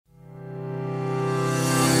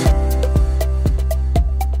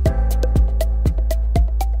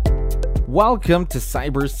Welcome to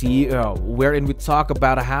Cyber CEO, wherein we talk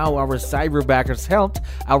about how our cyberbackers helped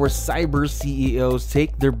our cyber CEOs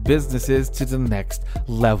take their businesses to the next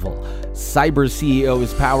level. Cyber CEO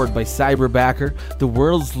is powered by Cyberbacker, the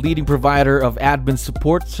world's leading provider of admin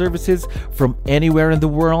support services from anywhere in the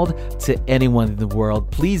world to anyone in the world.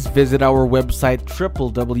 Please visit our website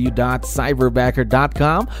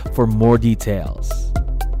www.cyberbacker.com for more details.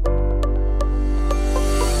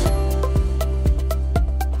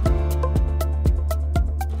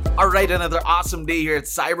 All right, another awesome day here at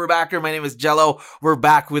Cyberbacker. My name is Jello. We're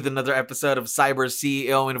back with another episode of Cyber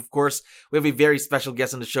CEO. And of course, we have a very special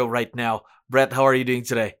guest on the show right now. Brett, how are you doing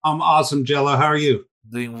today? I'm awesome, Jello. How are you?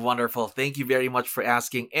 Doing wonderful. Thank you very much for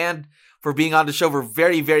asking and for being on the show. We're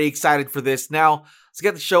very, very excited for this. Now, let's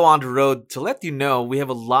get the show on the road. To let you know, we have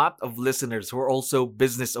a lot of listeners who are also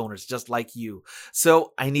business owners, just like you.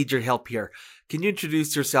 So I need your help here. Can you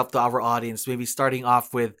introduce yourself to our audience, maybe starting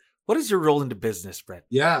off with, what is your role in the business, Brett?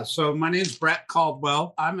 Yeah, so my name's Brett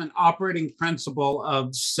Caldwell. I'm an operating principal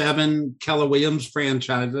of 7 Keller Williams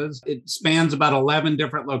franchises. It spans about 11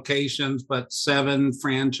 different locations, but 7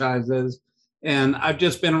 franchises. And I've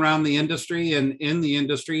just been around the industry and in the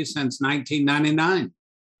industry since 1999.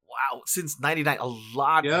 Wow, since 99,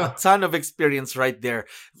 a ton of experience right there.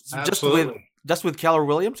 Absolutely. Just with Keller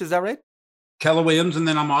Williams, is that right? Keller Williams, and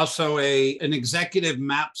then I'm also an executive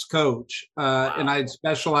MAPS coach, and I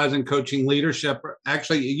specialize in coaching leadership.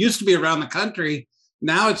 Actually, it used to be around the country.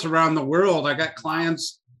 Now it's around the world. I got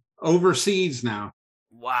clients overseas now.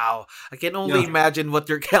 Wow. I can only imagine what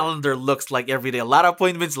your calendar looks like every day. A lot of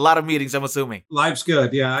appointments, a lot of meetings, I'm assuming. Life's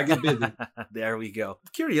good. Yeah, I get busy. There we go.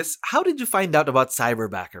 Curious, how did you find out about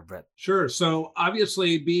Cyberbacker, Brett? Sure. So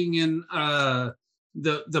obviously being in the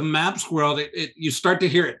MAPS world, you start to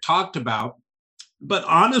hear it talked about. But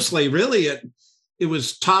honestly, really, it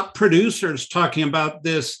was top producers talking about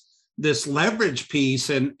this leverage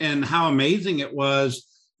piece and how amazing it was,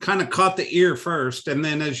 kind of caught the ear first. And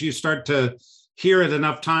then as you start to hear it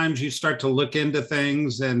enough times, you start to look into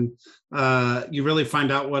things and you really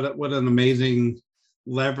find out what an amazing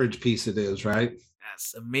leverage piece it is, right?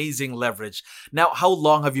 Yes, amazing leverage. Now, how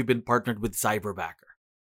long have you been partnered with Cyberbacker?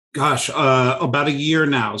 Gosh, about a year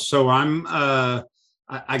now. So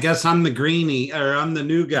I guess I'm the greenie, or I'm the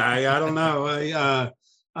new guy. I don't know.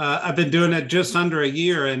 I've been doing it just under a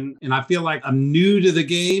year, and I feel like I'm new to the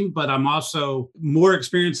game, but I'm also more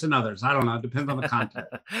experienced than others. I don't know. It depends on the content.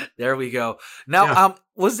 There we go. Now,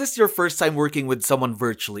 was this your first time working with someone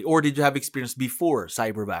virtually, or did you have experience before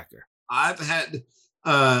Cyberbacker? I've had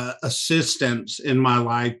assistants in my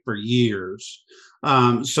life for years.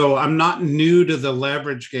 So I'm not new to the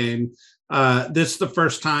leverage game. This is the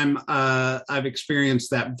first time I've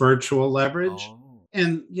experienced that virtual leverage. Oh.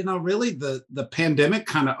 And, really the pandemic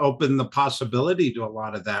kind of opened the possibility to a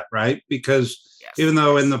lot of that, right? Because even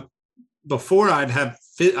though before I'd have,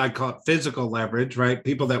 I call it physical leverage, right?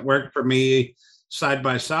 People that worked for me side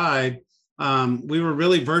by side, we were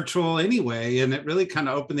really virtual anyway. And it really kind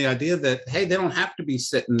of opened the idea that, hey, they don't have to be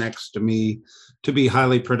sitting next to me to be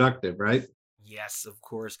highly productive, right? Yes, of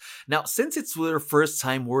course. Now, since it's your first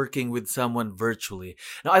time working with someone virtually,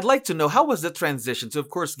 now I'd like to know, how was the transition? So, of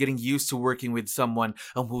course, getting used to working with someone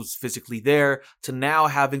who's physically there to now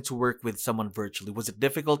having to work with someone virtually. Was it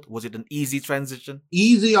difficult? Was it an easy transition?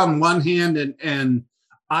 Easy on one hand, and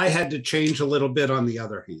I had to change a little bit on the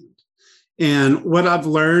other hand. And what I've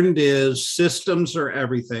learned is systems are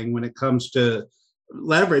everything when it comes to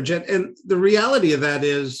leverage. And the reality of that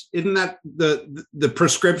isn't that the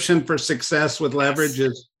prescription for success with leverage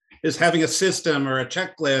is having a system or a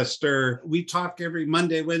checklist, or we talk every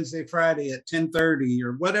Monday, Wednesday, Friday at 10:30,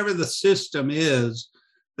 or whatever the system is.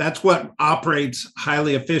 That's what operates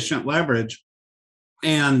highly efficient leverage.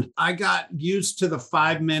 And I got used to the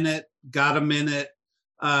 5-minute, got a minute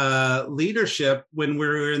leadership when we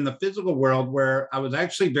were in the physical world, where I was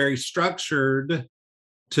actually very structured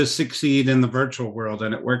to succeed in the virtual world,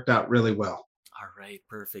 and it worked out really well. All right,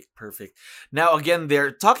 perfect. Now, again, they're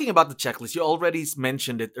talking about the checklist. You already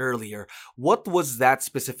mentioned it earlier. What was that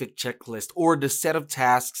specific checklist or the set of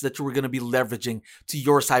tasks that you were going to be leveraging to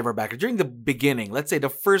your Cyberbacker during the beginning? Let's say the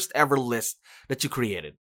first ever list that you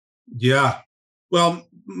created. Yeah. Well,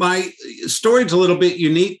 my story's a little bit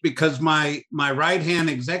unique because my right-hand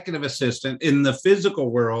executive assistant in the physical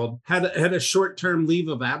world had a short-term leave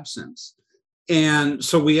of absence. And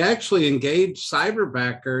so we actually engaged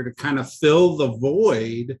Cyberbacker to kind of fill the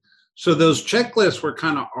void. So those checklists were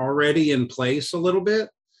kind of already in place a little bit.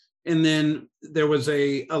 And then there was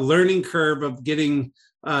a learning curve of getting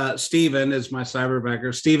Stephen, as my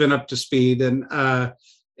Cyberbacker, Stephen up to speed.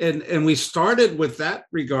 And we started with that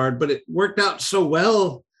regard, but it worked out so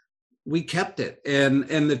well we kept it. And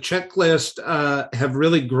the checklist have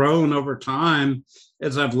really grown over time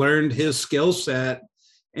as I've learned his skill set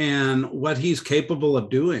and what he's capable of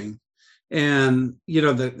doing. And, you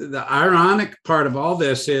know, the ironic part of all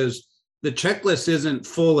this is the checklist isn't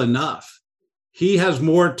full enough. He has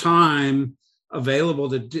more time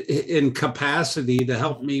available in capacity to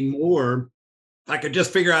help me more. I could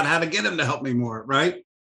just figure out how to get him to help me more, right?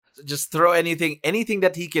 Just throw anything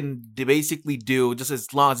that he can basically do, just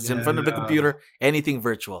as long as it's in front of the computer, anything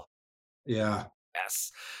virtual. Yeah.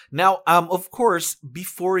 Yes. Now, of course,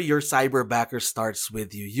 before your cyberbacker starts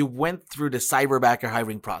with you, you went through the cyberbacker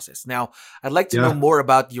hiring process. Now, I'd like to know more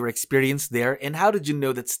about your experience there, and how did you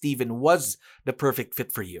know that Steven was the perfect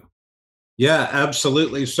fit for you? Yeah,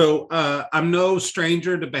 absolutely. So I'm no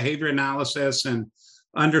stranger to behavior analysis and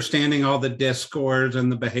understanding all the DISC scores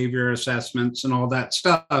and the behavior assessments and all that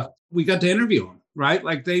stuff. We got to interview them, right?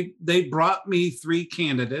 Like they brought me 3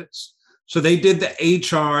 candidates. So they did the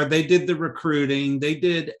HR, they did the recruiting, they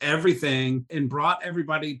did everything and brought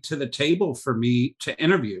everybody to the table for me to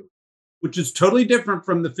interview, which is totally different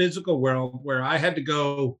from the physical world where I had to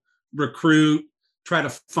go recruit, try to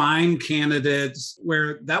find candidates,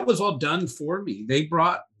 where that was all done for me. They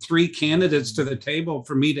brought 3 candidates to the table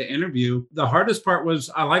for me to interview. The hardest part was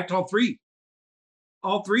I liked all 3.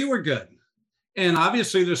 All 3 were good. And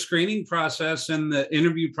obviously the screening process and the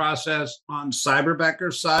interview process on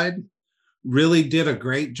Cyberbacker's side really did a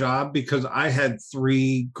great job because I had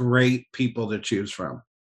 3 great people to choose from.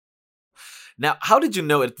 Now, how did you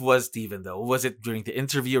know it was Steven, though? Was it during the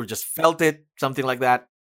interview or just felt it, something like that?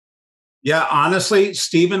 Yeah, honestly,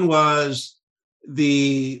 Steven was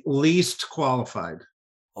the least qualified.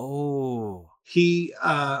 Oh. He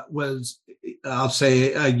was, I'll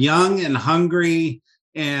say, young and hungry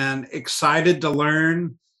and excited to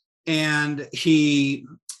learn. And he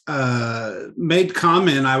made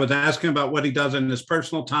comment. I was asking about what he does in his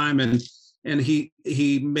personal time, and he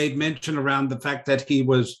made mention around the fact that he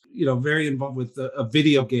was, you know, very involved with a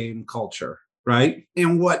video game culture, right?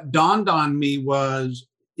 And what dawned on me was,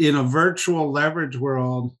 in a virtual leverage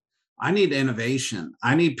world, I need innovation.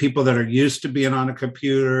 I need people that are used to being on a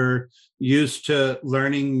computer, used to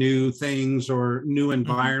learning new things or new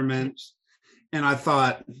environments. And I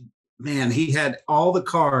thought, man, he had all the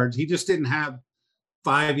cards. He just didn't have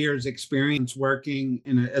 5 years experience working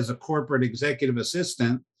as a corporate executive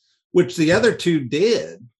assistant, which the other 2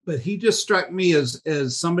 did. But he just struck me as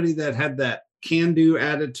somebody that had that can-do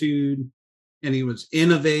attitude, and he was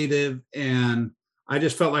innovative, and I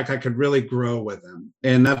just felt like I could really grow with him.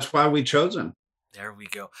 And that's why we chose him. There we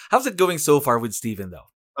go. How's it going so far with Steven, though?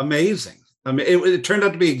 Amazing. I mean, it turned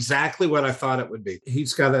out to be exactly what I thought it would be.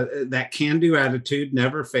 He's got that can-do attitude,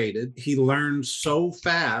 never faded. He learns so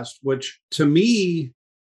fast, which to me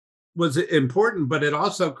was important, but it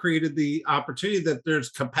also created the opportunity that there's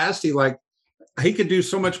capacity. Like, he could do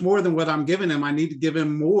so much more than what I'm giving him. I need to give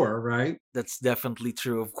him more, right? That's definitely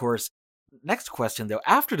true, of course. Next question, though.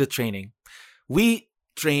 After the training, we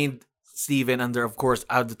trained Steven under, of course,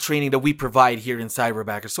 the training that we provide here in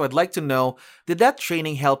Cyberbacker. So I'd like to know, did that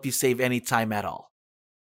training help you save any time at all?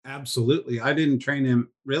 Absolutely. I didn't train him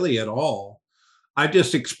really at all. I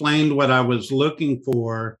just explained what I was looking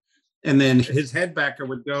for, and then his head backer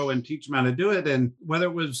would go and teach him how to do it. And whether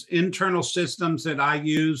it was internal systems that I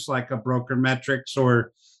use, like a broker metrics,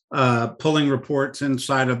 or pulling reports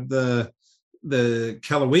inside of the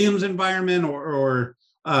Keller Williams environment, or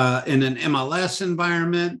in an MLS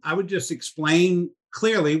environment, I would just explain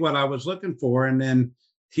clearly what I was looking for. And then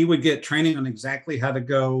he would get training on exactly how to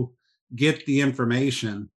go get the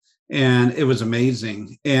information. And it was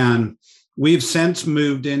amazing. And we've since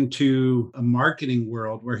moved into a marketing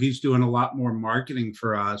world where he's doing a lot more marketing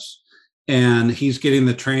for us. And he's getting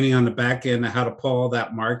the training on the back end of how to pull all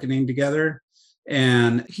that marketing together.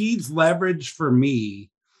 And he's leveraged for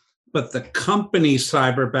me, but the company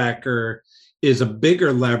Cyberbacker is a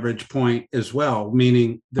bigger leverage point as well,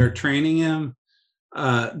 meaning they're training him,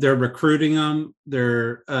 they're recruiting him,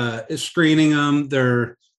 they're screening him,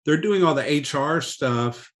 they're doing all the HR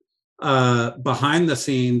stuff behind the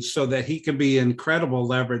scenes so that he can be incredible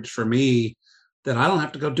leverage for me, that I don't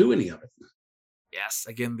have to go do any of it. Yes,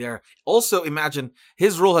 again there. Also, imagine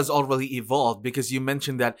his role has already evolved, because you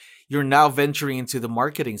mentioned that you're now venturing into the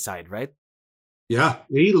marketing side, right? Yeah,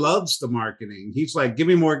 he loves the marketing. He's like, give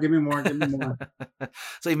me more, give me more, give me more.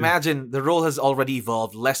 So imagine the role has already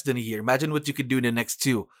evolved less than a year. Imagine what you could do in the next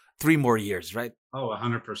 2-3 more years, right? Oh,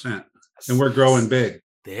 100%. And we're growing big.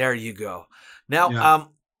 There you go. Now, Yeah.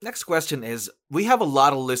 Next question is, we have a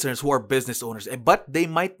lot of listeners who are business owners, but they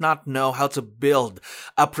might not know how to build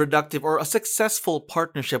a productive or a successful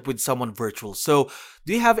partnership with someone virtual. So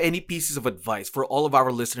do you have any pieces of advice for all of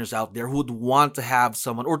our listeners out there who would want to have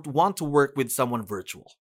someone or want to work with someone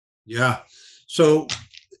virtual? Yeah. So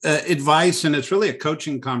advice, and it's really a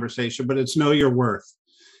coaching conversation, but it's know your worth.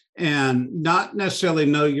 And not necessarily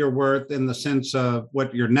know your worth in the sense of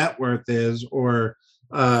what your net worth is or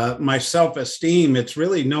my self-esteem. It's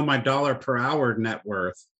really know my dollar per hour net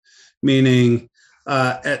worth, meaning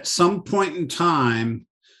at some point in time,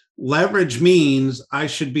 leverage means I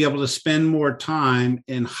should be able to spend more time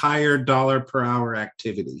in higher dollar per hour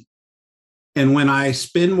activity. And when I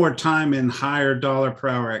spend more time in higher dollar per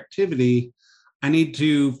hour activity, I need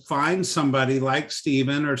to find somebody like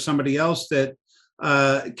Stephen or somebody else that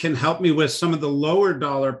can help me with some of the lower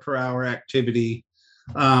dollar per hour activity.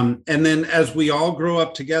 And then as we all grow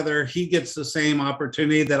up together, he gets the same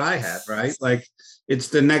opportunity that I had, right? Like it's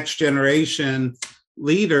the next generation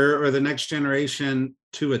leader or the next generation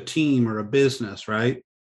to a team or a business, right?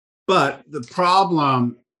 But the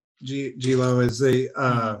problem, Gilo, is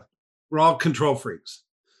we're all control freaks.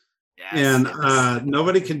 Yes, and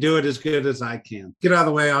nobody can do it as good as I can. Get out of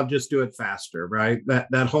the way, I'll just do it faster, right?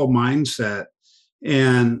 That whole mindset.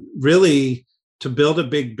 And really, to build a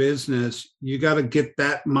big business, you got to get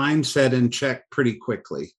that mindset in check pretty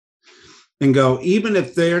quickly and go, even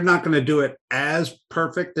if they're not going to do it as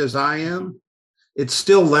perfect as I am, it's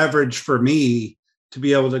still leverage for me to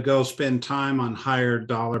be able to go spend time on higher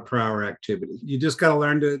dollar per hour activity. You just got to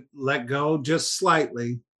learn to let go just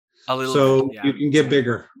slightly. A little so bit, yeah. You can get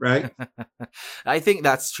bigger, right? I think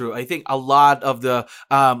that's true. I think a lot of the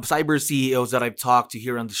cyber CEOs that I've talked to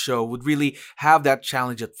here on the show would really have that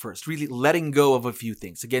challenge at first, really letting go of a few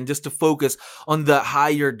things. Again, just to focus on the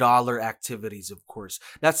higher dollar activities, of course.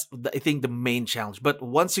 That's, I think, the main challenge. But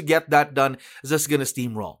once you get that done, it's just going to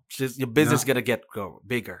steamroll. Your business is going to go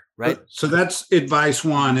bigger, right? So that's advice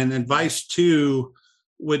one. And advice two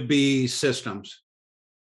would be systems.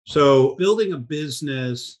 So building a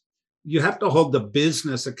business, you have to hold the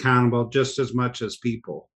business accountable just as much as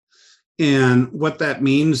people. And what that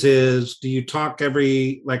means is, do you talk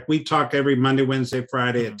we talk every Monday, Wednesday,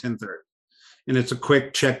 Friday at 10:30. And it's a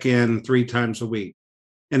quick check-in 3 times a week.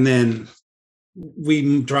 And then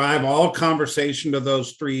we drive all conversation to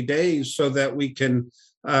those 3 days so that we can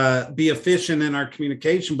be efficient in our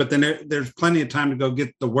communication. But then there's plenty of time to go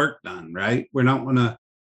get the work done, right? We don't want to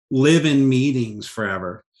live in meetings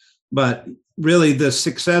forever. But really, the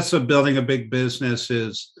success of building a big business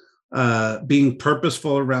is being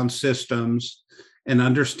purposeful around systems and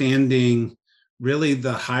understanding really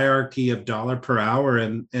the hierarchy of dollar per hour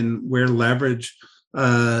and where leverage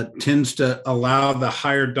tends to allow the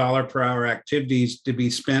higher dollar per hour activities to be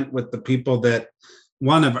spent with the people that,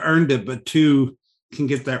 one, have earned it, but two, can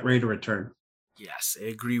get that rate of return. Yes, I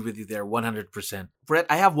agree with you there 100%. Brett,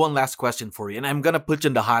 I have one last question for you, and I'm going to put you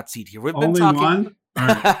in the hot seat here. We've been talking. One?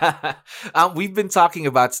 Right. We've been talking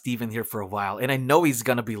about Stephen here for a while, and I know he's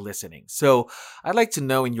going to be listening. So I'd like to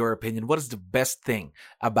know, in your opinion, what is the best thing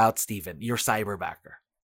about Stephen, your cyberbacker?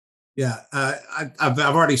 Yeah, I've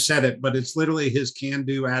already said it, but it's literally his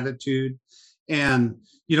can-do attitude. And,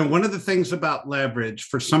 one of the things about leverage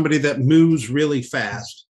for somebody that moves really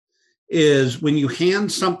fast is when you hand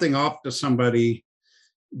something off to somebody,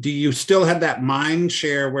 do you still have that mind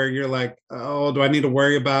share where you're like, oh, do I need to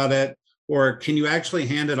worry about it? Or can you actually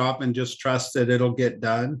hand it off and just trust that it'll get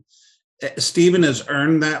done? Stephen has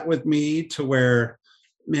earned that with me to where,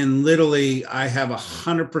 man, literally I have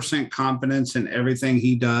 100% confidence in everything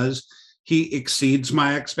he does. He exceeds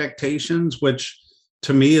my expectations, which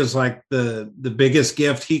to me is like the biggest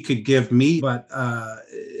gift he could give me. But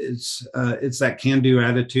it's that can-do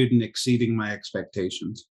attitude and exceeding my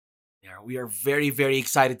expectations. Yeah, we are very, very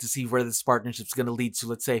excited to see where this partnership is going to lead to,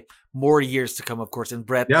 let's say, more years to come, of course. And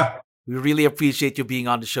Brett, we really appreciate you being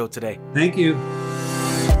on the show today. Thank you.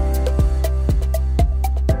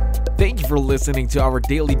 Thank you for listening to our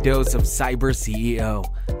daily dose of Cyber CEO.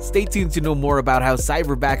 Stay tuned to know more about how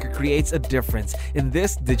Cyberbacker creates a difference in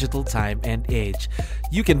this digital time and age.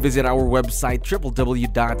 You can visit our website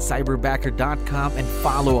www.cyberbacker.com and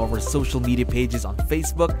follow our social media pages on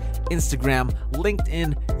Facebook, Instagram,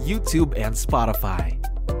 LinkedIn, YouTube, and Spotify.